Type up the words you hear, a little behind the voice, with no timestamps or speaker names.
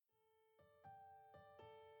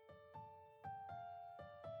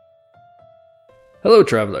Hello,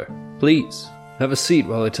 traveler. Please, have a seat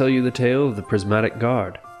while I tell you the tale of the Prismatic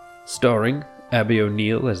Guard, starring Abby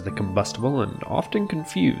O'Neill as the combustible and often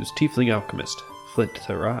confused tiefling alchemist, Flint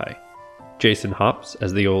Therai, Jason Hops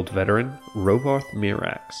as the old veteran, Rovarth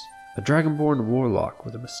Mirax, a dragonborn warlock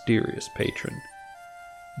with a mysterious patron,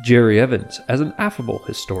 Jerry Evans as an affable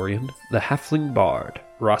historian, the halfling bard,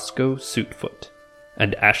 Roscoe Suitfoot,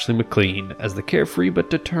 and Ashley McLean as the carefree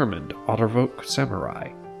but determined Ottervoke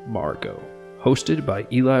samurai, Margot, hosted by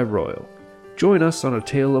Eli Royal. Join us on a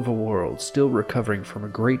tale of a world still recovering from a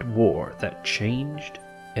great war that changed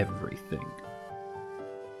everything.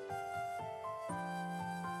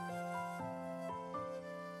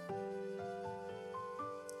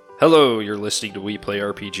 Hello, you're listening to We Play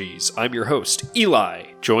RPGs. I'm your host,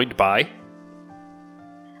 Eli, joined by...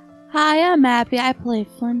 Hi, I'm Abby. I play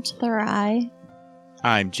Flint Therai.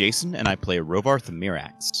 I'm Jason, and I play Rovarth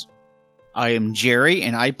Mirax. I am Jerry,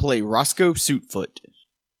 and I play Roscoe Suitfoot.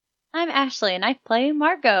 I'm Ashley, and I play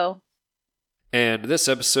Margot. And this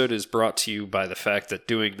episode is brought to you by the fact that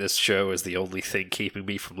doing this show is the only thing keeping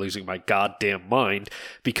me from losing my goddamn mind,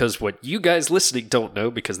 because what you guys listening don't know,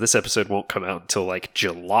 because this episode won't come out until like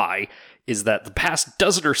July, is that the past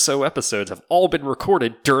dozen or so episodes have all been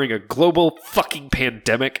recorded during a global fucking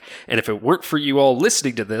pandemic, and if it weren't for you all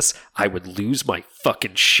listening to this, I would lose my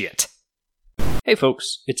fucking shit. Hey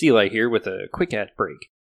folks, it's Eli here with a quick ad break.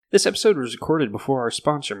 This episode was recorded before our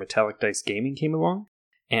sponsor, Metallic Dice Gaming, came along.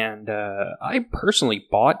 And I personally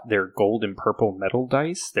bought their gold and purple metal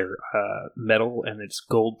dice. They're metal and it's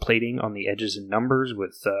gold plating on the edges and numbers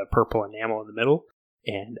with purple enamel in the middle.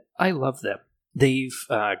 And I love them. They've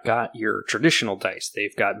got your traditional dice.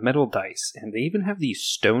 They've got metal dice. And they even have these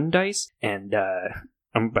stone dice. And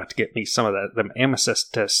I'm about to get me some of them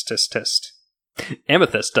amethyst dice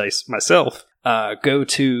myself. Go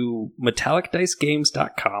to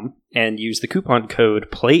metallicdicegames.com and use the coupon code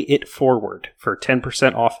PLAYITFORWARD for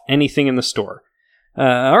 10% off anything in the store.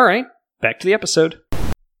 Alright, back to the episode.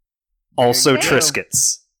 Also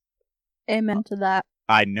Triscuits. Amen to that.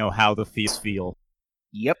 I know how the feast feel.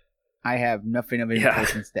 Yep. I have nothing of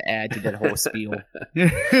importance to add to that whole spiel.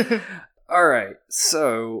 Alright,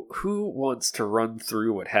 so who wants to run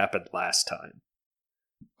through what happened last time?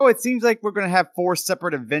 Oh, it seems like we're going to have 4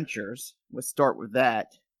 separate adventures. Let's start with that.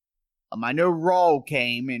 I know Rawl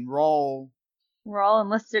came, and Rawl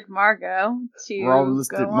enlisted Margot to Rawl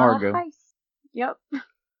enlisted go Margot. on a heist. Yep.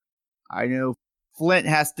 I know Flint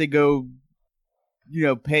has to go,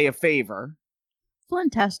 pay a favor.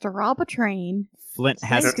 Flint has to rob a train. Flint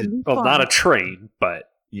has It's gonna to... be Well, fun. not a train, but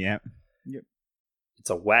Yeah. it's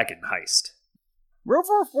a wagon heist.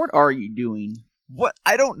 Rovarth, what are you doing? What?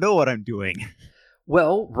 I don't know what I'm doing.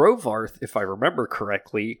 Well, Rovarth, if I remember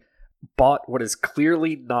correctly, bought what is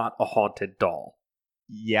clearly not a haunted doll.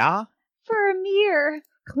 Yeah? For a mirror.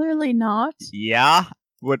 Clearly not. Yeah?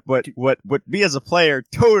 What me as a player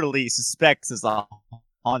totally suspects is a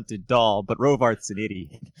haunted doll, but Rovarth's an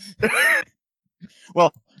idiot.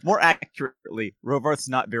 Well, more accurately, Rovarth's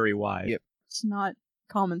not very wise. Yep. It's not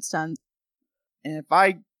common sense. And if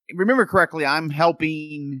I remember correctly, I'm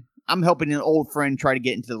helping an old friend try to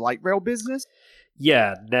get into the light rail business.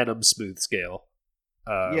 Yeah, Nenham Smoothscale.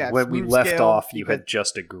 When we left Smoothscale, off, you because- had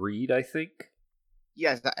just agreed, I think.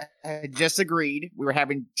 Yes, I had just agreed. We were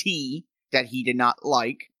having tea that he did not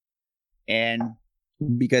like. And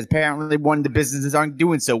because apparently one of the businesses aren't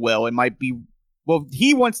doing so well, it might be... Well,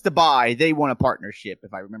 he wants to buy. They want a partnership,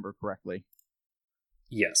 if I remember correctly.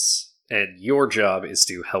 Yes, and your job is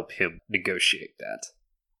to help him negotiate that.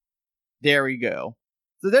 There we go.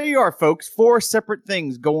 So there you are, folks. 4 separate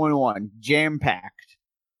things going on. Jam-packed.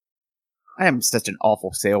 I am such an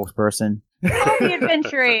awful salesperson. Happy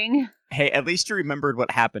adventuring. Hey, at least you remembered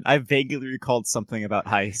what happened. I vaguely recalled something about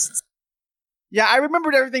heists. Yeah, I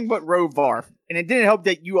remembered everything but Rovarth. And it didn't help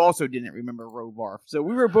that you also didn't remember Rovarth. So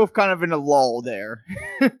we were both kind of in a lull there.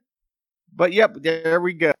 But yep, there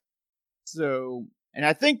we go. So, and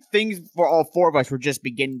I think things for all 4 of us were just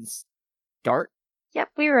beginning to start. Yep,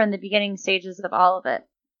 we were in the beginning stages of all of it.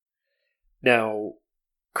 Now,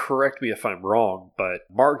 correct me if I'm wrong, but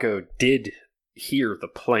Margot did hear the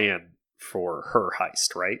plan for her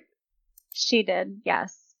heist, right? She did,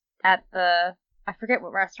 yes. At the... I forget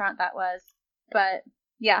what restaurant that was. But,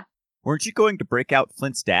 yeah. Weren't you going to break out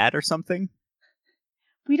Flint's dad or something?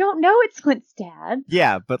 We don't know it's Flint's dad.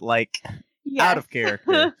 Yeah, but Yes. out of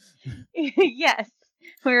character. Yes.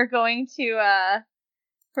 We're going to,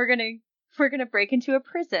 we're gonna break into a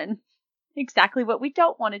prison. Exactly what we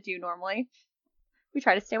don't want to do normally. We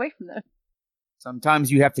try to stay away from those. Sometimes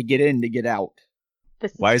you have to get in to get out.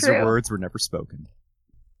 This is Wiser true. words were never spoken.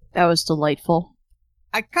 That was delightful.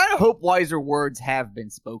 I kind of hope wiser words have been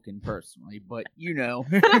spoken personally, but you know.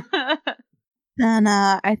 And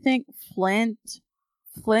I think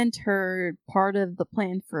Flint heard part of the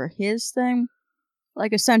plan for his thing.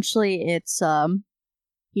 Like essentially, it's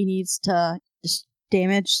he needs to just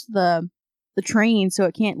damage the train so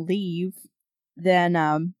it can't leave.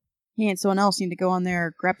 Then he and someone else need to go on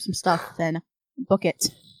there, grab some stuff, then book it.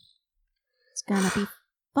 It's gonna be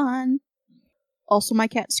fun. Also, my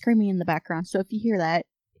cat's screaming in the background, so if you hear that,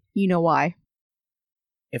 you know why.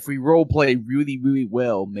 If we roleplay really, really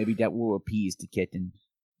well, maybe that will appease the kitten.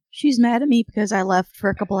 She's mad at me because I left for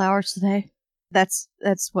a couple hours today. That's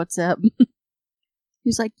what's up.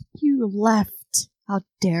 He's like, you left. How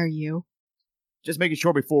dare you? Just making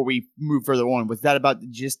sure before we move further on, was that about the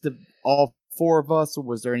gist of all four of us, or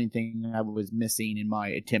was there anything I was missing in my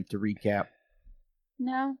attempt to recap?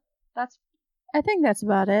 No, that's I think that's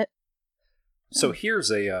about it. So here's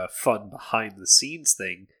a fun behind-the-scenes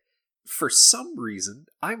thing. For some reason,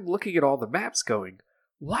 I'm looking at all the maps going,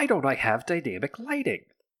 why don't I have dynamic lighting?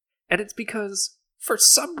 And it's because, for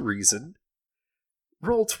some reason,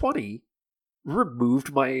 Roll20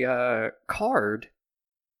 removed my card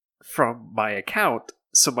from my account,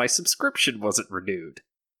 so my subscription wasn't renewed.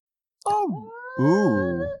 Oh,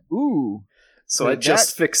 Ooh. So Wait, I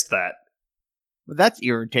just fixed that. well, that's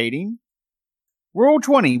irritating.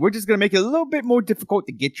 Roll20, we're just going to make it a little bit more difficult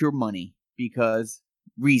to get your money, because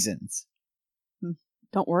reasons.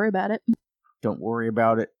 Don't worry about it. Don't worry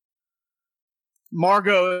about it.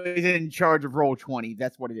 Margot is in charge of Roll20,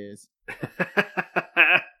 that's what it is.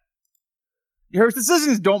 Her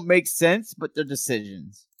decisions don't make sense, but they're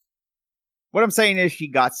decisions. What I'm saying is she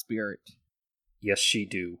got spirit. Yes, she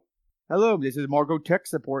do. Hello, this is Margot Tech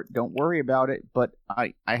Support. Don't worry about it, but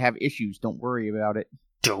I have issues. Don't worry about it.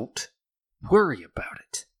 Don't worry about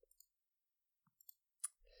it.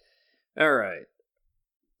 Alright.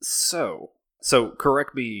 So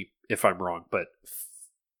correct me if I'm wrong, but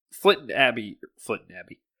Flint and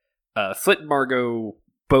Margot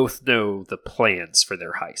both know the plans for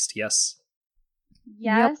their heist, yes?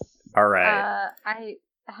 yes. Alright. I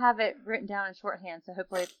have it written down in shorthand, so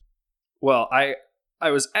hopefully. Well, I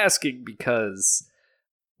was asking because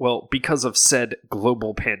of said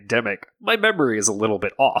global pandemic, my memory is a little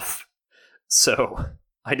bit off. So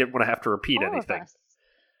I didn't want to have to repeat all of anything. us.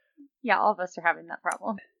 Yeah, all of us are having that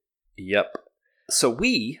problem. Yep. So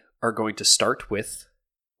we are going to start with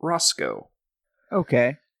Roscoe.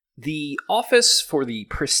 Okay. The office for the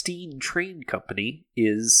Pristine Train Company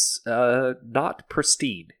is not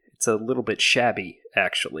pristine. It's a little bit shabby,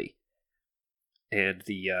 actually. And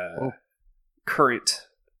the current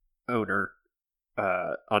owner,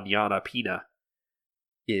 Anyana Pina,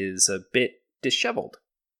 is a bit disheveled.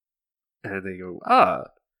 And they go,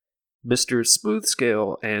 Mr.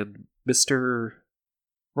 Smoothscale and Mr.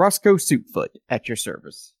 Roscoe Soupfoot at your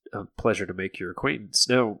service. A pleasure to make your acquaintance.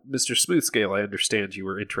 Now, Mr. Smoothscale, I understand you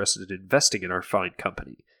were interested in investing in our fine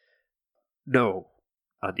company. No,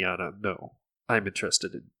 Anyana, no. I'm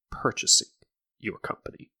interested in purchasing your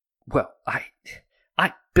company. Well,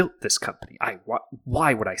 I built this company.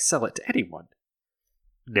 Why would I sell it to anyone?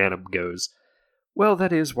 Nanum goes, well,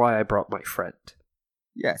 that is why I brought my friend.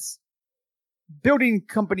 Yes. Building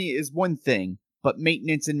company is one thing, but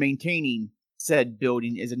maintenance and maintaining said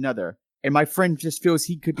building is another. And my friend just feels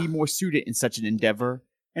he could be more suited in such an endeavor.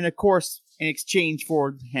 And of course, in exchange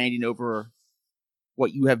for handing over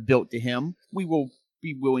what you have built to him, we will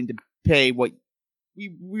be willing to pay what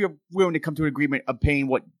we are willing to come to an agreement of paying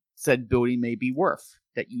what said building may be worth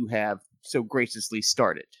that you have so graciously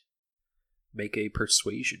started. Make a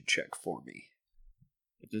persuasion check for me.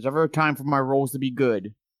 If there's ever a time for my rolls to be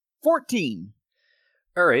good, 14.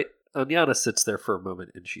 All right. Anyana sits there for a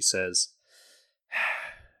moment and she says,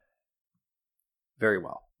 very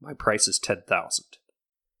well. My price is 10,000.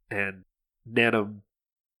 And Nanum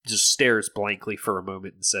just stares blankly for a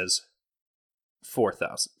moment and says,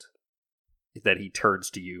 4,000. Then he turns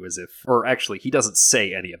to you as if, or actually, he doesn't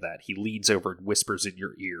say any of that. He leans over and whispers in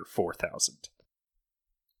your ear, 4,000.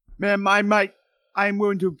 Ma'am, I'm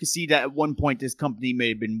willing to concede that at one point this company may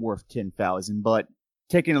have been worth 10,000, but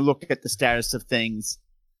taking a look at the status of things,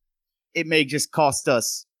 it may just cost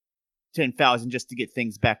us 10,000 just to get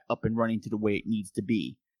things back up and running to the way it needs to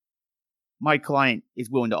be. My client is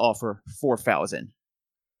willing to offer 4,000.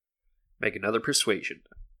 Make another persuasion.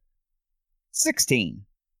 16.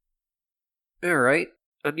 All right.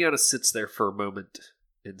 Anyana sits there for a moment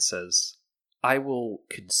and says, I will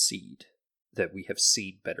concede that we have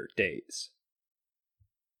seen better days.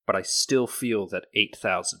 But I still feel that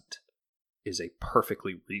 8,000 is a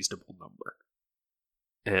perfectly reasonable number.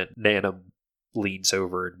 And Nanum leans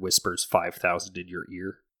over and whispers 5,000 in your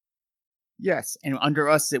ear. Yes, and under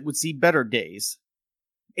us it would see better days.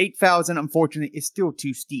 8,000, unfortunately, is still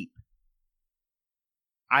too steep.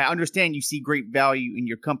 I understand you see great value in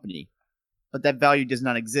your company, but that value does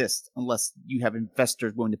not exist unless you have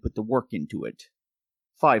investors willing to put the work into it.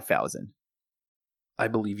 5,000. I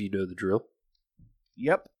believe you know the drill.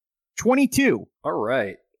 Yep. 22. All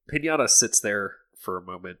right. Pinata sits there for a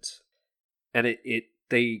moment, and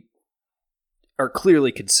they are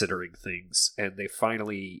clearly considering things, and they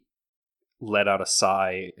finally let out a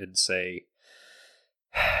sigh and say,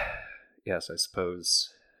 yes, I suppose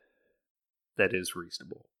that is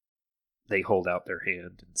reasonable. They hold out their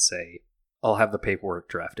hand and say, I'll have the paperwork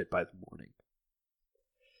drafted by the morning.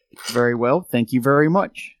 Very well. Thank you very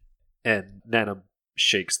much. And Nanum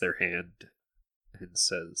shakes their hand and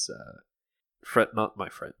says, fret not, my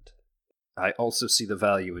friend. I also see the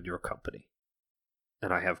value in your company,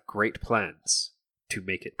 and I have great plans to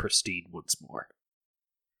make it pristine once more.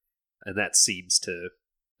 And that seems to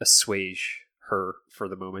assuage her for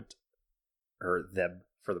the moment, or them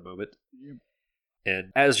for the moment. Yep.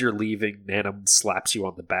 And as you're leaving, Nanum slaps you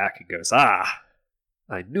on the back and goes, I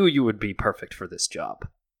knew you would be perfect for this job.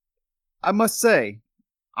 I must say,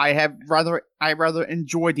 I rather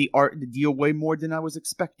enjoyed the art and the deal way more than I was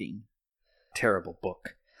expecting. Terrible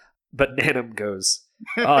book. But Nanum goes,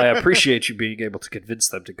 I appreciate you being able to convince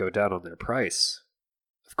them to go down on their price.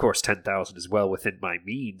 Of course, 10,000 is well within my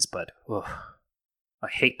means, but I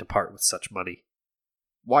hate to part with such money.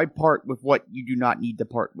 Why part with what you do not need to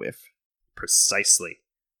part with? Precisely.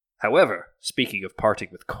 However, speaking of parting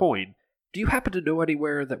with coin, do you happen to know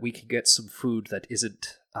anywhere that we can get some food that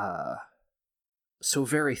isn't, so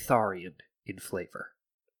very Tharian in flavor?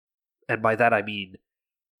 And by that I mean,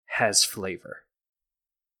 has flavor.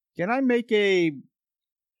 Can I make a...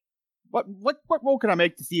 What roll can I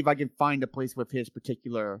make to see if I can find a place with his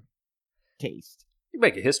particular taste? You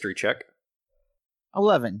make a history check.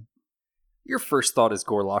 11. Your first thought is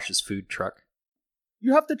Gorlash's food truck.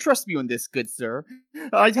 You have to trust me on this, good sir.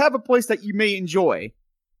 I have a place that you may enjoy,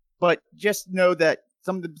 but just know that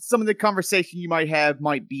some of the conversation you might have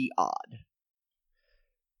might be odd.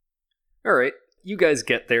 All right, you guys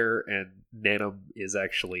get there, and Nanum is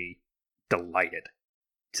actually delighted.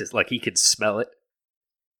 Like, he can smell it,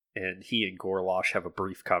 and he and Gorlash have a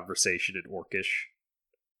brief conversation in Orcish.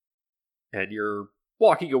 And you're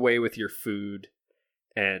walking away with your food,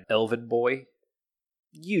 and Elven Boy,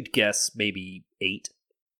 you'd guess maybe 8,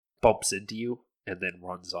 bumps into you and then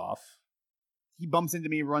runs off. He bumps into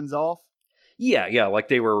me and runs off? Yeah, like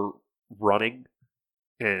they were running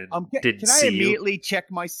and didn't see you. Can I immediately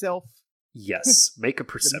check myself? Yes, make a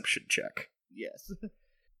perception check. Yes.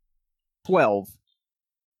 12.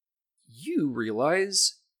 You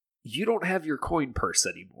realize you don't have your coin purse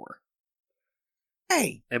anymore.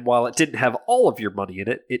 Hey! And while it didn't have all of your money in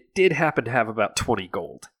it, it did happen to have about 20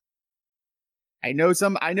 gold. I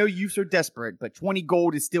know youths are desperate, but 20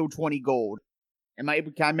 gold is still 20 gold. Can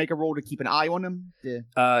I make a roll to keep an eye on him?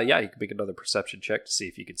 Yeah, you can make another perception check to see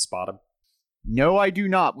if you can spot him. No, I do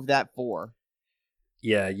not with that 4.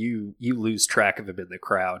 Yeah, you lose track of him in the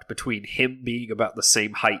crowd. Between him being about the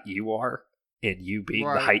same height you are, and you being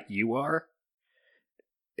the height you are,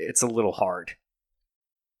 it's a little hard.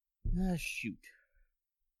 Shoot.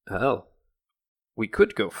 Well, we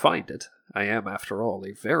could go find it. I am, after all,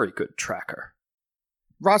 a very good tracker.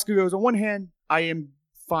 Roscoe goes, on one hand, I am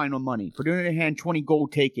fine on money. But on the other hand, 20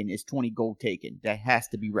 gold taken is 20 gold taken. That has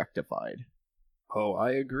to be rectified. Oh,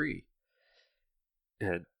 I agree.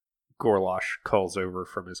 And Gorlash calls over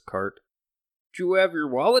from his cart. Did you have your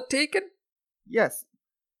wallet taken? Yes.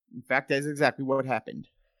 In fact, that is exactly what happened.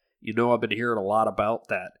 You know, I've been hearing a lot about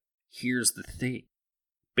that. Here's the thing.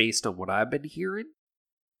 Based on what I've been hearing,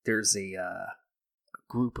 there's a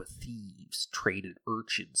group of thieves traded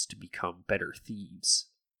urchins to become better thieves.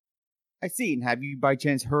 I see. And have you by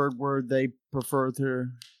chance heard where they prefer to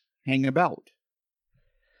hang about?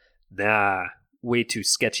 Nah, way too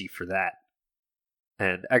sketchy for that.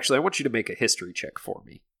 And actually, I want you to make a history check for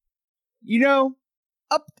me. You know,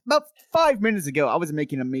 up about 5 minutes ago, I was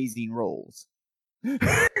making amazing rolls.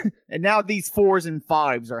 And now these 4s and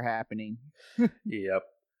 5s are happening. Yep.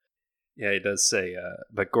 Yeah, he does say,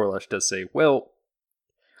 but Gorlash does say, well,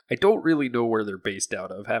 I don't really know where they're based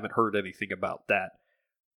out of. Haven't heard anything about that.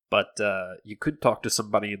 But you could talk to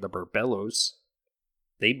somebody in the Burbellos.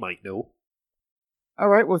 They might know. All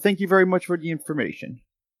right, well, thank you very much for the information.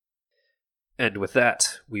 And with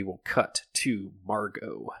that, we will cut to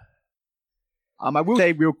Margot. I will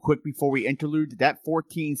say real quick before we interlude that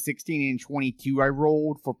 14, 16, and 22 I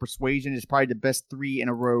rolled for Persuasion is probably the best 3 in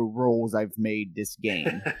a row rolls I've made this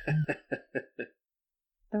game.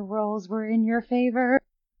 the roles were in your favor.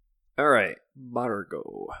 All right,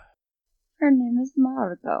 Margot. Her name is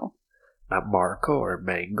Margot. Not Marco or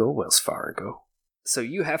Mango, Wells Fargo. So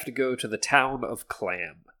you have to go to the town of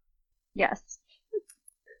Clam. Yes.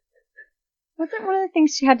 Wasn't one of the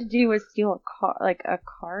things she had to do was steal a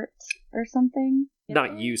cart or something?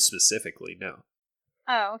 Not you specifically, no.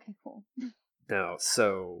 Oh, okay, cool. No,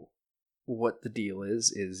 so what the deal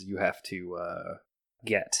is you have to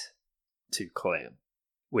get to Clam,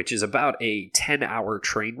 which is about a 10-hour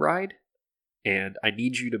train ride, and I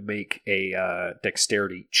need you to make a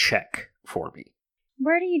dexterity check for me.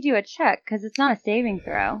 Where do you do a check? Because it's not a saving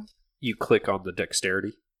throw. You click on the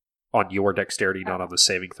dexterity. On your dexterity, not on the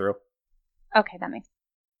saving throw. Okay, that makes sense.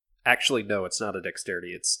 Actually, no, it's not a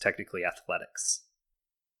dexterity. It's technically athletics.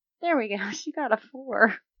 There we go. She got a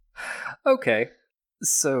 4. Okay.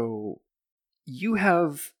 So, you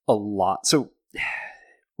have a lot. So,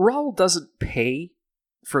 Raul doesn't pay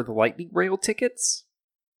for the lightning rail tickets.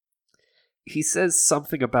 He says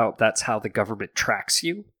something about that's how the government tracks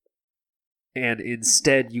you. And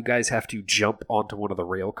instead, you guys have to jump onto one of the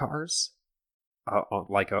rail cars.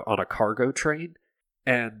 On a cargo train.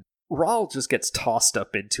 And Raul just gets tossed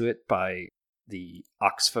up into it by the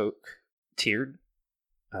Oxfolk Tyrann.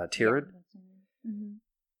 Mm-hmm.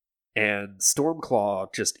 And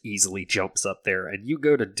Stormclaw just easily jumps up there, and you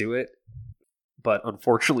go to do it, but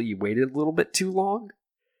unfortunately you waited a little bit too long,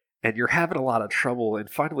 and you're having a lot of trouble, and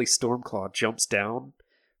finally Stormclaw jumps down,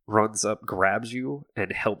 runs up, grabs you,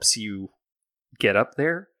 and helps you get up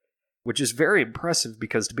there, which is very impressive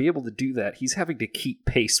because to be able to do that, he's having to keep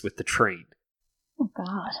pace with the train. Oh,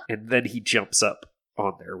 God. And then he jumps up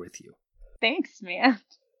on there with you. Thanks, man.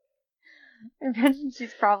 I imagine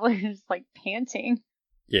she's probably just, panting.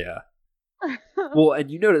 Yeah. Well, and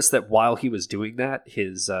you notice that while he was doing that,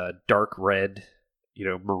 his dark red,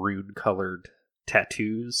 maroon-colored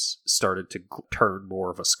tattoos started to turn more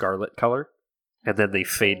of a scarlet color. And then they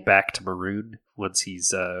fade back to maroon once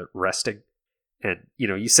he's resting. And,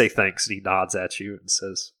 you say thanks, and he nods at you and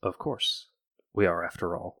says, "Of course. We are,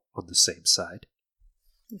 after all, on the same side."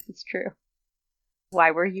 This is true. Why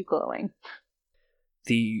were you glowing?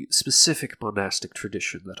 The specific monastic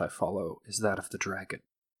tradition that I follow is that of the dragon.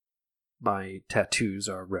 My tattoos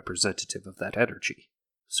are representative of that energy.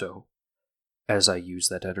 So, as I use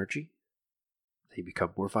that energy, they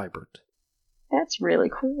become more vibrant. That's really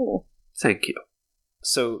cool. Thank you.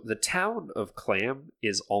 So, the town of Clam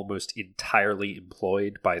is almost entirely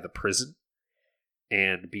employed by the prison.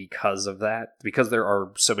 And because of that, because there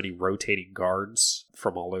are so many rotating guards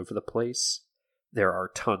from all over the place, there are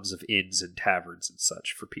tons of inns and taverns and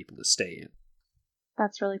such for people to stay in.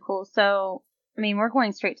 That's really cool. So, we're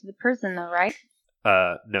going straight to the prison though, right?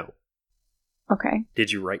 No. Okay.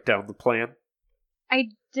 Did you write down the plan? I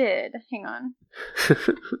did. Hang on.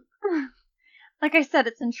 Like I said,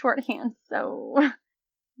 it's in shorthand, so...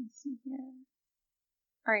 Let's see here.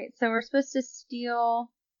 Alright, so we're supposed to steal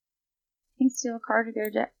a car to go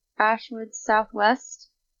to Ashwood Southwest.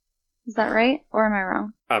 Is that right? Or am I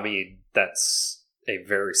wrong? That's a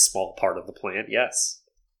very small part of the plan, yes.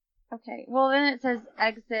 Okay, well then it says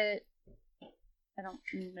exit, I don't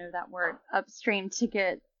know that word, upstream to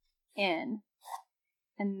get in.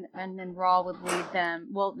 And then Raul would lead them,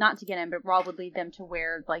 well, not to get in, but Raul would lead them to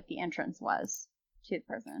where, the entrance was to the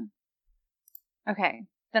prison. Okay,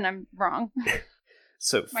 then I'm wrong.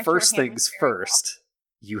 So first things first,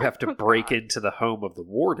 you have to break into the home of the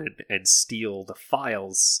warden and steal the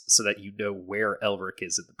files so that you know where Elric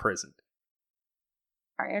is in the prison.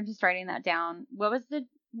 Alright, I'm just writing that down. What was the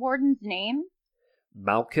warden's name?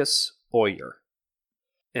 Malchus Oyer.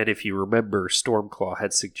 And if you remember, Stormclaw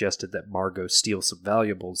had suggested that Margot steal some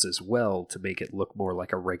valuables as well to make it look more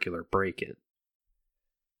like a regular break-in.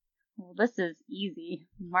 Well, this is easy.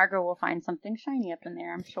 Margot will find something shiny up in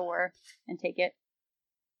there, I'm sure, and take it.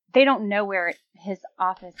 They don't know where his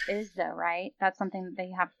office is, though, right? That's something that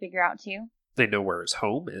they have to figure out, too? They know where his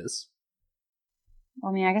home is.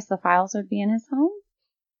 Well, I guess the files would be in his home?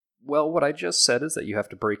 Well, what I just said is that you have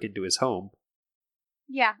to break into his home.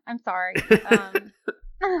 Yeah, I'm sorry.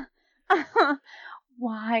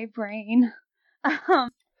 Why, brain?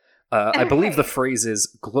 I believe the phrase is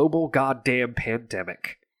global goddamn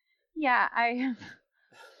pandemic. Yeah,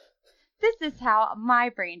 This is how my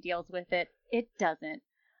brain deals with it. It doesn't.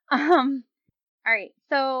 Alright,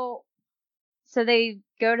 so they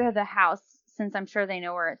go to the house, since I'm sure they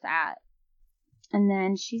know where it's at. And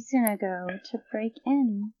then she's gonna go to break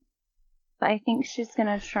in. But I think she's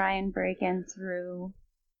gonna try and break in through...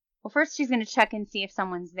 Well, first she's gonna check and see if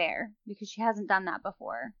someone's there, because she hasn't done that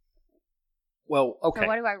before. Well, okay. So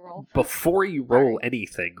what do I roll for? Before you roll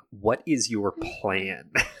anything, what is your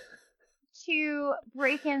plan? To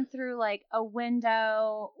break in through like a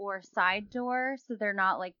window or side door, so they're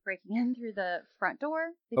not like breaking in through the front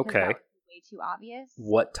door. Because Okay. that would be way too obvious.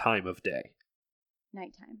 What time of day?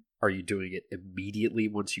 Nighttime. Are you doing it immediately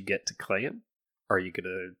once you get to Clam? Are you going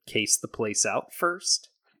to case the place out first?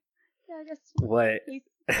 Yeah, just What?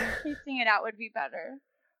 casing it out would be better.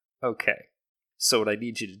 Okay. So what I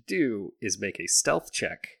need you to do is make a stealth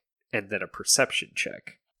check and then a perception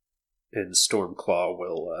check. And Stormclaw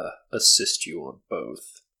will assist you on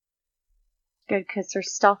both. Good, because her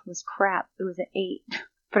stealth was crap. It was an 8,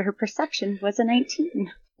 but her perception was a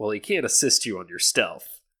 19. Well, he can't assist you on your stealth.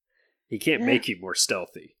 He can't make you more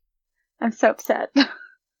stealthy. I'm so upset.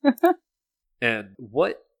 And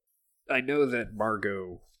what... I know that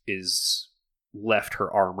Margot is left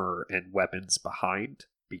her armor and weapons behind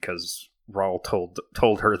because Rawl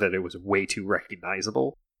told her that it was way too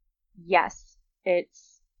recognizable. Yes,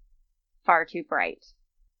 it's far too bright.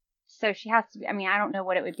 So she has to be, I mean, I don't know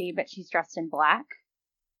what it would be, but she's dressed in black.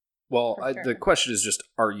 Well, For sure. the question is just,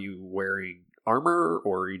 are you wearing armor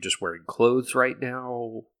or are you just wearing clothes right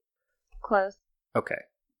now? Clothes. Okay.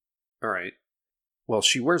 All right. Well,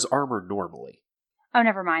 she wears armor normally. Oh,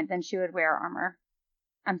 never mind. Then she would wear armor.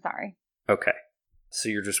 I'm sorry. Okay. So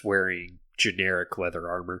you're just wearing generic leather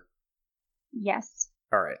armor? Yes.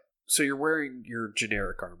 All right. So you're wearing your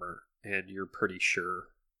generic armor, and you're pretty sure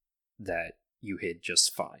that you hid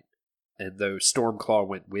just fine. And though Stormclaw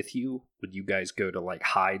went with you, when you guys go to like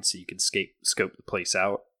hide so you can scope the place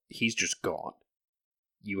out, he's just gone.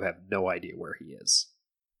 You have no idea where he is.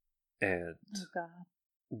 And Oh, God.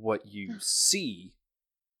 what you see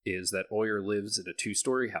is that Oyer lives in a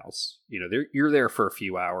 2-story house. You know, you're there for a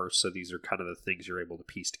few hours, so these are kind of the things you're able to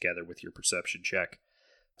piece together with your perception check.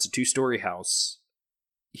 It's a 2-story house.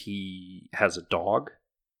 He has a dog.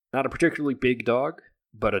 Not a particularly big dog,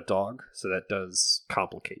 but a dog, so that does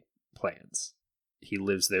complicate plans. He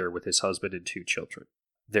lives there with his husband and 2 children.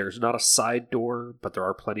 There's not a side door, but there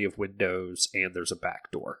are plenty of windows, and there's a back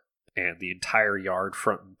door. And the entire yard,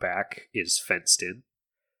 front and back, is fenced in.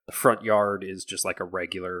 The front yard is just like a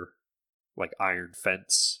regular, like iron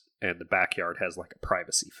fence, and the backyard has like a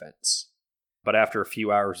privacy fence. But after a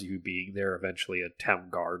few hours of you being there, eventually a town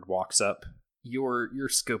guard walks up. You're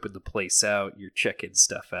scoping the place out, you're checking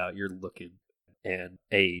stuff out, you're looking, and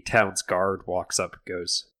a town's guard walks up and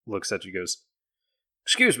looks at you and goes,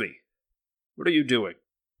 "Excuse me, what are you doing?"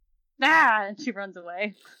 Ah! And she runs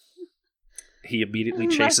away. He immediately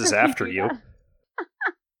Why chases would he after do you. that?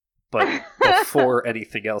 But before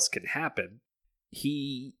anything else can happen,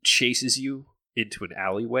 he chases you into an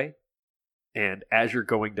alleyway. And as you're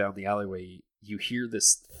going down the alleyway, you hear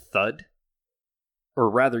this thud. Or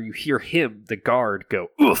rather, you hear him, the guard,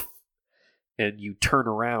 go, "Oof!" And you turn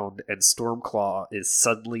around, and Stormclaw is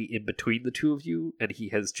suddenly in between the two of you, and he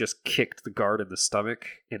has just kicked the guard in the stomach.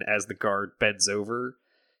 And as the guard bends over,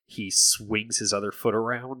 he swings his other foot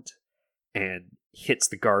around and hits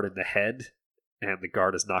the guard in the head. And the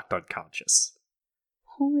guard is knocked unconscious.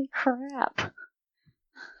 Holy crap.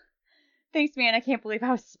 Thanks, man. I can't believe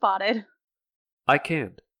I was spotted. I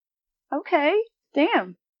can. Okay.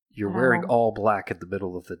 Damn. You're wearing Wow. all black in the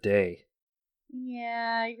middle of the day.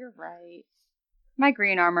 Yeah, you're right. My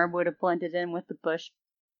green armor would have blended in with the bush.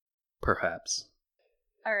 Perhaps.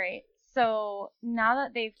 Alright, so now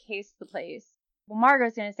that they've cased the place, well,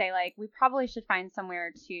 Margot's gonna say, like, we probably should find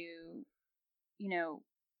somewhere to, you know,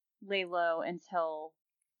 lay low until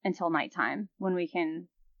nighttime when we can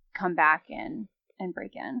come back and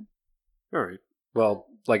break in. All right. Well,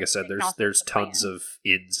 like I said, They can also there's make a plan. tons of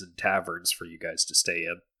inns and taverns for you guys to stay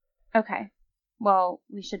in. Okay. Well,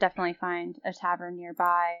 we should definitely find a tavern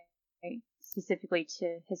nearby, specifically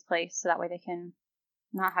to his place, so that way they can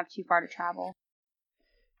not have too far to travel.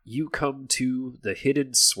 You come to the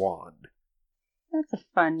Hidden Swan. That's a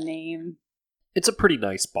fun name. It's a pretty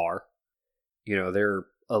nice bar. You know, they're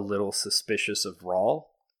a little suspicious of Rawl.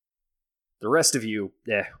 The rest of you,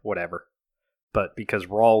 whatever. But because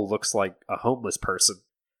Rawl looks like a homeless person,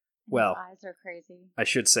 well, His eyes are crazy. I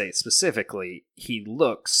should say specifically, he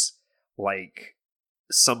looks like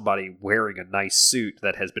somebody wearing a nice suit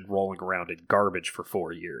that has been rolling around in garbage for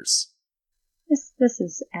 4 years. This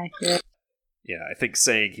is accurate. Yeah, I think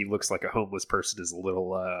saying he looks like a homeless person is a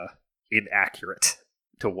little inaccurate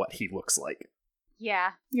to what he looks like.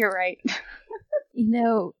 Yeah, you're right. You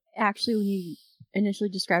know, actually, when you initially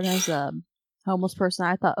described him as a homeless person,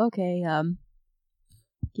 I thought, okay,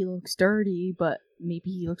 he looks dirty, but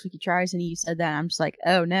maybe he looks like he tries. And you said that, and I'm just like,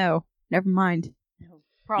 oh no, never mind.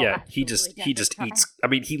 Rawl Yeah, he absolutely just does try. eats. I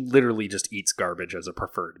mean, he literally just eats garbage as a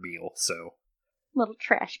preferred meal. So Little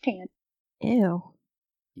trash can. Ew.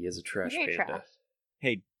 He is a trash Very panda. trash.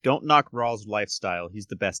 Hey, don't knock Raw's lifestyle. He's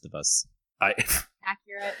the best of us.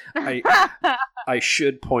 Accurate. I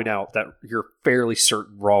should point out that you're fairly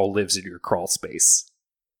certain Raw lives in your crawl space.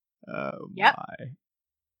 Oh Yep. my.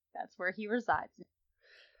 That's where he resides.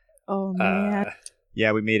 Oh man.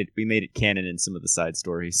 Yeah, we made it canon in some of the side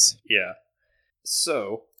stories. Yeah.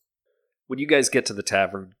 So, when you guys get to the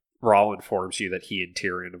tavern, Raw informs you that he and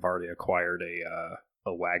Tyrion have already acquired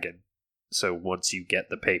a wagon. So once you get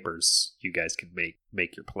the papers, you guys can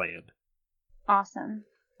make your plan. Awesome.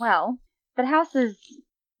 Well, the house is.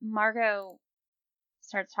 Margot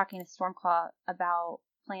starts talking to Stormclaw about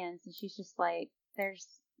plans, and she's just like, "There's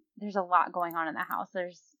a lot going on in the house.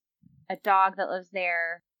 There's a dog that lives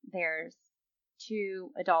there. There's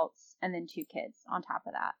 2 adults and then 2 kids on top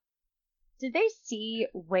of that." Did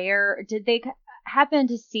they happen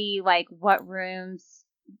to see like what rooms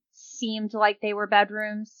seemed like they were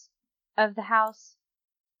bedrooms of the house?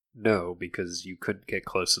 No, because you couldn't get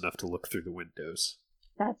close enough to look through the windows.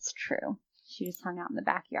 That's true. She just hung out in the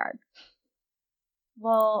backyard.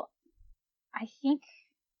 Well, I think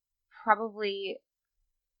probably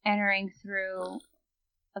entering through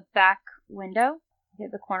a back window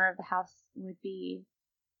at the corner of the house would be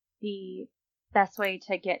the best way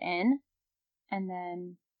to get in. And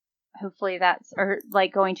then hopefully or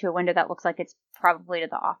like going to a window that looks like it's probably to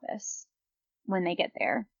the office when they get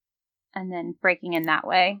there. And then breaking in that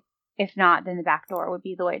way. If not, then the back door would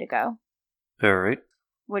be the way to go. All right.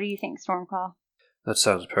 What do you think, Stormclaw? That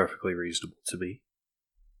sounds perfectly reasonable to me.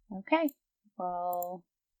 Okay. Well,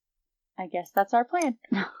 I guess that's our plan.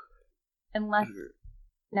 Unless...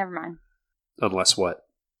 Never mind. Unless what?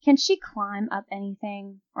 Can she climb up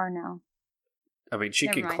anything or no? I mean, she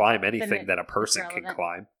Never can mind. climb Then anything that a person can irrelevant.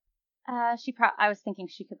 climb. I was thinking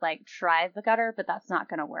she could like try the gutter, but that's not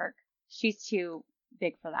going to work. She's too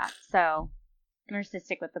big for that. So I'm just going to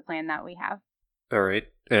stick with the plan that we have. All right.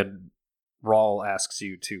 And Rawl asks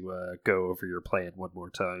you to go over your plan one more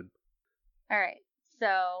time. All right.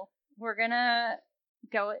 So we're going to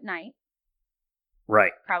go at night,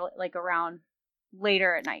 Right. probably like around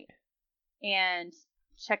later at night, and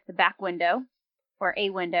check the back window or a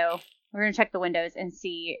window. We're going to check the windows and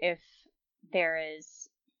see if there is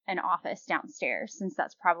an office downstairs, since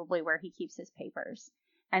that's probably where he keeps his papers,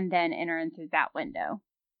 and then enter in through that window.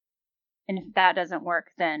 And if that doesn't work,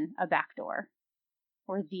 then a back door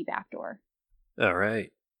or the back door. All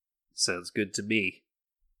right. Sounds good to me.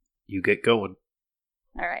 You get going.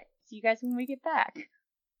 All right. See you guys when we get back.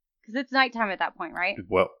 Because it's nighttime at that point, right?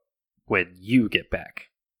 Well, when you get back,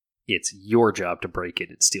 it's your job to break in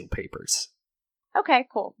and steal papers. Okay,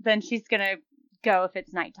 cool. Then she's going to go if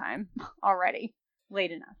it's nighttime already.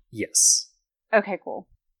 Late enough. Yes. Okay, cool.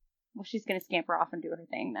 Well, she's going to scamper off and do her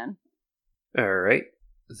thing then. All right.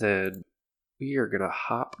 Then we are going to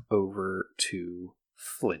hop over to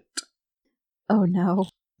Flint. Oh no.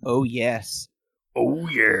 Oh, yes. Oh,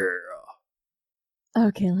 yeah.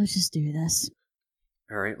 Okay, let's just do this.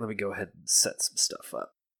 All right, let me go ahead and set some stuff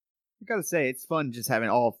up. I gotta say, it's fun just having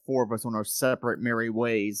all 4 of us on our separate merry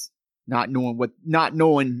ways, not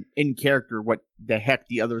knowing in character what the heck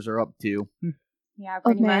the others are up to. Yeah, Oh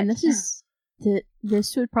pretty man, much. this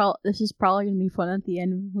is probably gonna be fun at the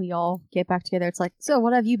end when we all get back together. It's like, so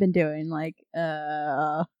what have you been doing? Like,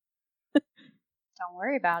 Don't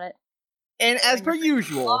worry about it. And as per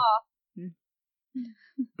usual,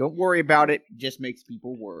 don't worry about it. Just makes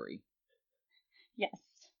people worry. Yes.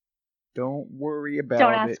 Don't worry about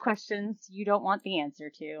Don't ask it. questions you don't want the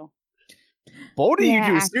answer to. Bold of you Yeah,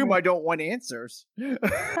 to assume accurate. I don't want answers.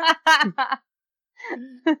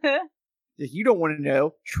 If you don't want to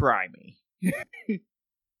know, try me.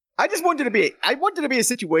 I wanted to be a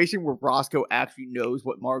situation where Roscoe actually knows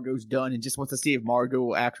what Margot's done and just wants to see if Margot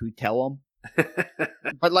will actually tell him.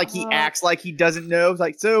 But like he acts like he doesn't know. It's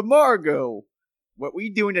like, so Margot, what were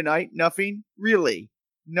you doing tonight? Nothing? Really?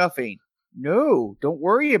 Nothing. No, don't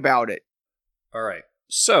worry about it. All right.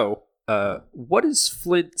 So, what is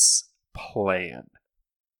Flint's plan?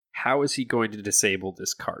 How is he going to disable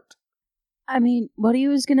this cart? I mean, what he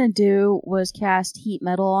was gonna do was cast heat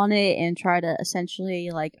metal on it and try to essentially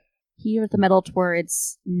like heat the metal to where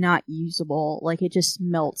it's not usable, like it just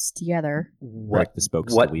melts together. Like the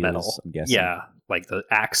spokes What and the wheels, metal? I'm guessing. Yeah, like the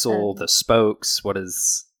axle, the spokes. What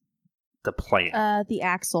is the plan? The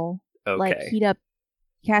axle, Okay. like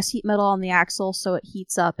cast heat metal on the axle so it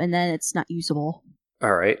heats up and then it's not usable.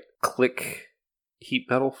 All right. Click heat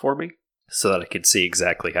metal for me so that I can see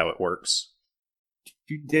exactly how it works.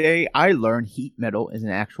 Today I learned heat metal is an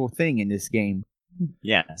actual thing in this game.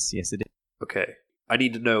 Yes, it is. Okay. I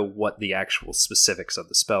need to know what the actual specifics of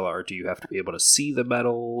the spell are. Do you have to be able to see the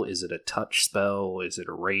metal? Is it a touch spell? Is it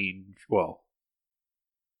a range? Well,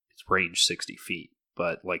 it's range 60 feet,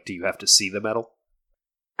 but like, do you have to see the metal?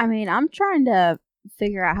 I mean, I'm trying to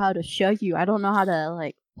figure out how to show you. I don't know how to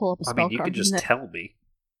like pull up a I spell mean, you card can just from the- tell me.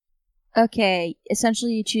 Okay,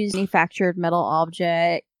 essentially you choose manufactured metal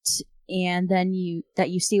object, and then you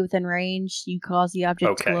see within range, you cause the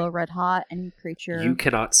object Okay. to glow red hot, and you creature. You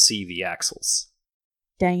cannot see the axles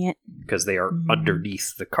Dang it! because they are Mm.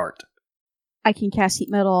 underneath the cart. I can cast heat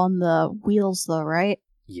metal on the wheels, though, right?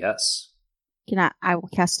 Yes. Can I? I will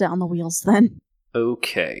cast it on the wheels then.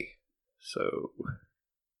 Okay. So,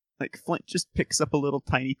 Like Flint just picks up a little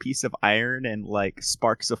tiny piece of iron and like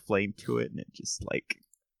sparks a flame to it, and it just like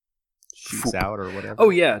shoots Phoop. out or whatever.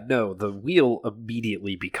 oh yeah, no, the wheel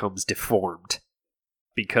immediately becomes deformed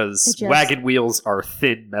because It just- wagon wheels are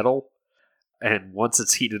thin metal, and once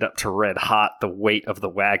it's heated up to red hot, the weight of the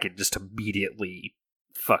wagon just immediately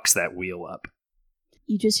fucks that wheel up.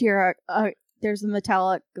 You just hear there's a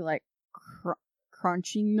metallic like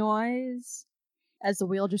crunching noise as the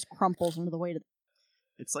wheel just crumples under the weight of.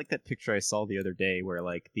 It's like that picture I saw the other day where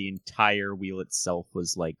like the entire wheel itself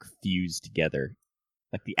was like fused together.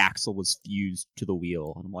 Like the axle was fused to the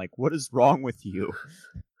wheel. And I'm like, what is wrong with you?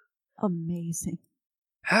 Amazing.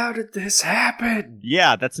 How did this happen?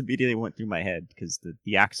 Yeah, that's immediately went through my head because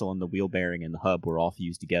the axle and the wheel bearing and the hub were all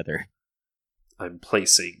fused together. I'm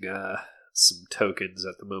placing some tokens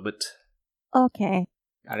at the moment. Okay.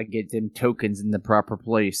 Gotta get them tokens in the proper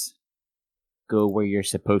place. Go where you're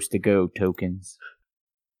supposed to go, tokens.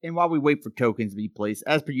 And while we wait for tokens to be placed,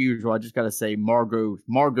 as per usual, I just gotta say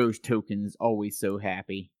Margot's token is always so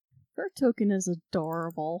happy. Her token is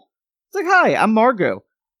adorable. It's like, hi, I'm Margot.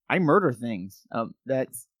 I murder things.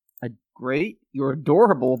 That's great. You're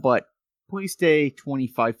adorable, but please stay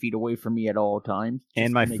 25 feet away from me at all times. And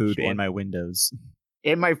just my to make food sure. and my windows.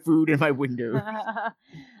 And my food and my window.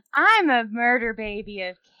 I'm a murder baby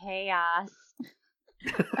of chaos.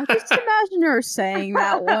 I just imagine her saying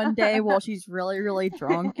that one day while she's really, really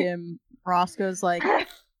drunk, and Roscoe's like,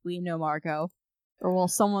 "We know Margot," or well,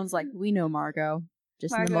 someone's like, "We know Margot,"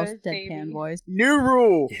 just in the most Margot's deadpan baby. voice. New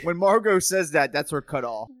rule: when Margot says that, that's her cut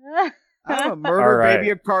off. I'm a murder All right. baby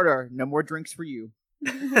of Carter. No more drinks for you.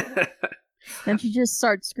 Then she just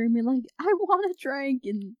starts screaming like, "I want a drink!"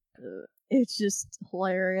 and it's just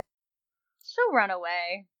hilarious. She'll run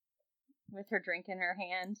away with her drink in her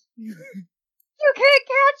hand. You can't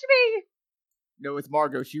catch me! No, it's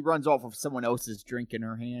Margot. She runs off with someone else's drink in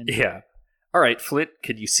her hand. Yeah. All right, Flint,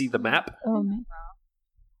 can you see the map? Oh man.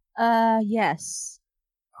 Yes.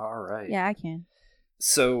 All right. Yeah, I can.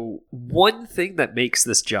 So, one thing that makes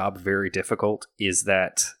this job very difficult is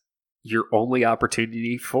that your only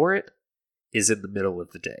opportunity for it is in the middle of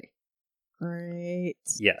the day. Great.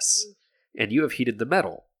 Yes. And you have heated the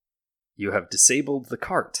metal. You have disabled the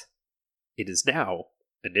cart. It is now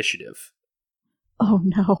initiative. Oh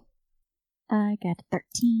no. I got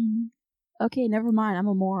 13. Okay, never mind. I'm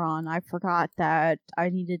a moron. I forgot that I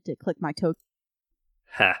needed to click my token.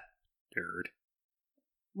 Ha, nerd.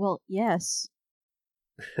 Well, yes.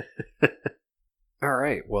 All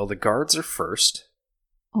right, well, the guards are first.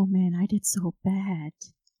 Oh man, I did so bad.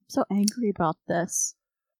 I'm so angry about this.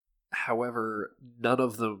 However, none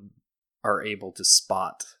of them are able to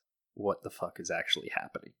spot what the fuck is actually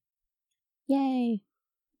happening. Yay.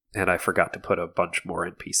 And I forgot to put a bunch more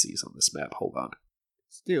NPCs on this map. Hold on.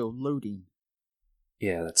 Still loading.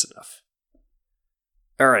 Yeah, that's enough.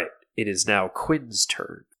 Alright, it is now Quinn's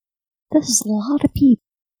turn. This is a lot of people.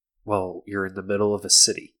 Well, you're in the middle of a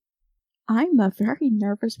city. I'm a very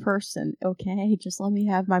nervous person, okay? Just let me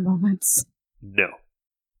have my moments. No.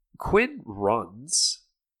 Quinn runs,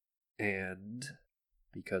 and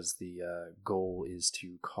because the goal is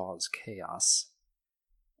to cause chaos.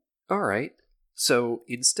 Alright, so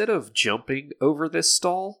instead of jumping over this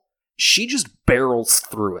stall, she just barrels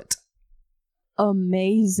through it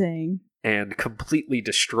Amazing. and completely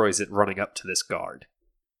destroys it running up to this guard.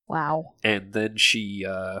 Wow. And then she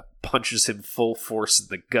punches him full force in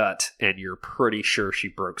the gut, and you're pretty sure she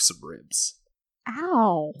broke some ribs.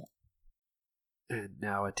 Ow. And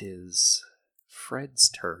now it is Fred's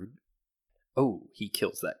turn. Oh, he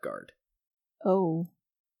kills that guard. Oh.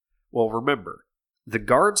 Well, remember, the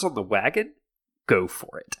guards on the wagon, go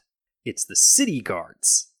for it. It's the city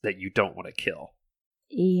guards that you don't want to kill.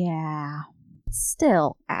 Yeah.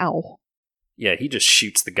 Still, ow. Yeah, he just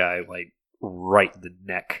shoots the guy, like, right in the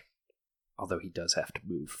neck. Although he does have to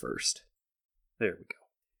move first. There we go.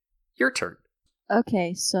 Your turn.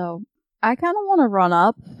 Okay, so I kind of want to run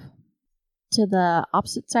up to the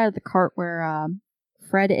opposite side of the cart where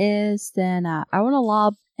Fred is, then I want to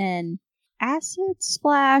lob an acid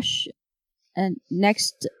splash and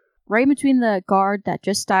next, right between the guard that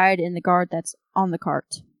just died and the guard that's on the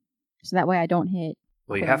cart. So that way I don't hit.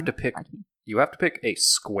 Well, you have to pick a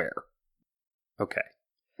square. Okay.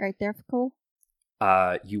 Right there for Cole?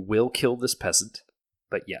 You will kill this peasant,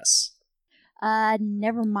 but yes.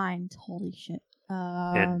 Never mind. Holy shit.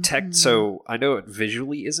 So I know it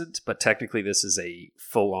visually isn't, but technically this is a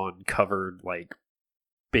full-on covered, like,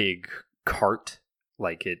 big cart.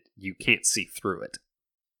 Like, you can't see through it.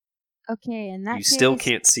 Okay, in that You case... still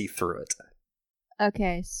can't see through it.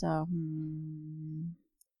 Okay, so...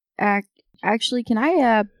 Actually, can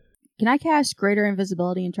I cast Greater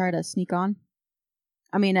Invisibility and try to sneak on?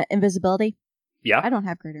 I mean, invisibility? Yeah. I don't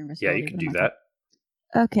have Greater Invisibility. Yeah, you can do that.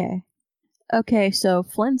 Okay, so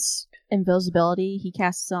Flint's invisibility, he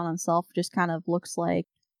casts it on himself, just kind of looks like...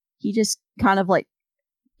 He just kind of, like,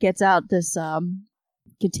 gets out this,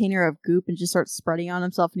 container of goop and just starts spreading on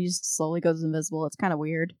himself, and he just slowly goes invisible. It's kind of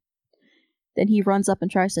weird. Then he runs up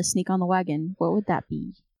and tries to sneak on the wagon. What would that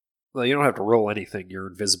be? Well, you don't have to roll anything. You're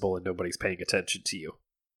invisible and nobody's paying attention to you.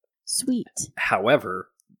 Sweet. However,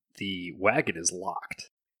 the wagon is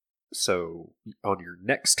locked. So on your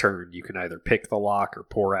next turn, you can either pick the lock or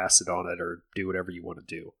pour acid on it or do whatever you want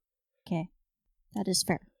to do. Okay. That is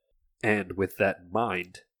fair. And with that in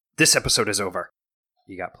mind, this episode is over.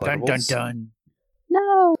 You got pluggables? Dun dun dun.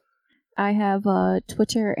 No! I have a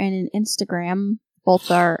Twitter and an Instagram. Both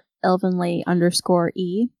are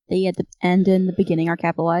elvenly_e. They at the end and the beginning are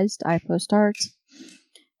capitalized. I post art.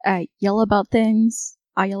 I yell about things.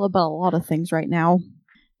 I yell about a lot of things right now.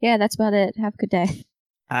 Yeah, that's about it. Have a good day.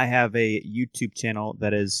 I have a YouTube channel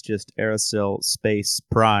that is just Aerosil Space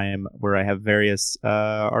Prime, where I have various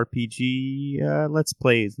RPG Let's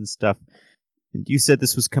Plays and stuff. And you said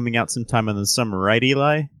this was coming out sometime in the summer, right,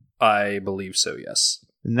 Eli? I believe so, yes.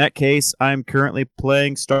 In that case, I'm currently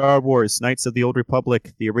playing Star Wars Knights of the Old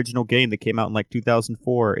Republic, the original game that came out in like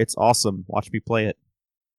 2004. It's awesome. Watch me play it.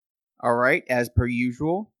 All right, as per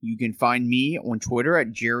usual, you can find me on Twitter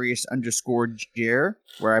at Jarius_Jer,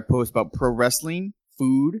 where I post about pro wrestling,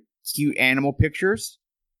 food, cute animal pictures,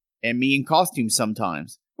 and me in costumes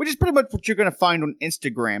sometimes, which is pretty much what you're going to find on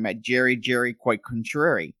Instagram at Jerry Quite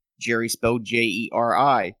Contrary. Jerry spelled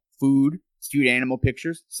Jeri. Food, cute animal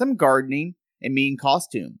pictures, some gardening, and me in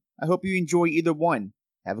costume. I hope you enjoy either one.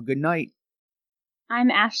 Have a good night. I'm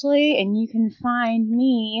Ashley, and you can find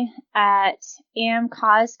me at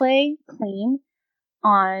amcosplayclean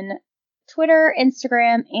on Twitter,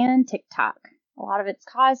 Instagram, and TikTok. A lot of it's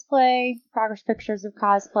cosplay, progress pictures of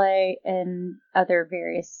cosplay, and other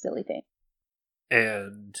various silly things.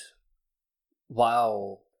 And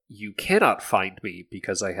while you cannot find me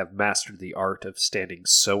because I have mastered the art of standing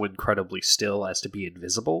so incredibly still as to be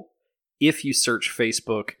invisible, if you search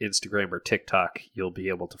Facebook, Instagram, or TikTok, you'll be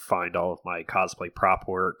able to find all of my cosplay prop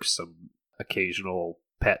work, some occasional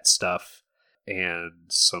pet stuff, and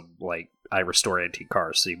some, like, I restore antique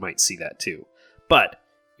cars, so you might see that too. But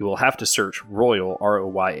you will have to search Royal,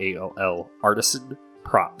 Royall, Artisan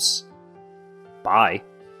Props. Bye.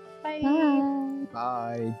 Bye. Bye.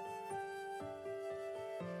 Bye.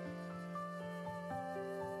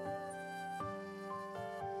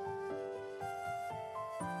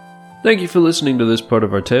 Thank you for listening to this part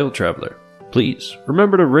of our tale, Traveler. Please,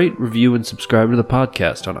 remember to rate, review, and subscribe to the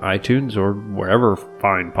podcast on iTunes or wherever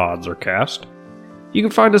fine pods are cast. You can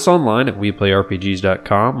find us online at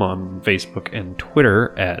WePlayRPGs.com, on Facebook and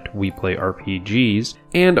Twitter at WePlayRPGs,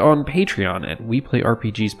 and on Patreon at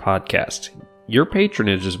WePlayRPGs Podcast. Your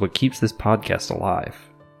patronage is what keeps this podcast alive.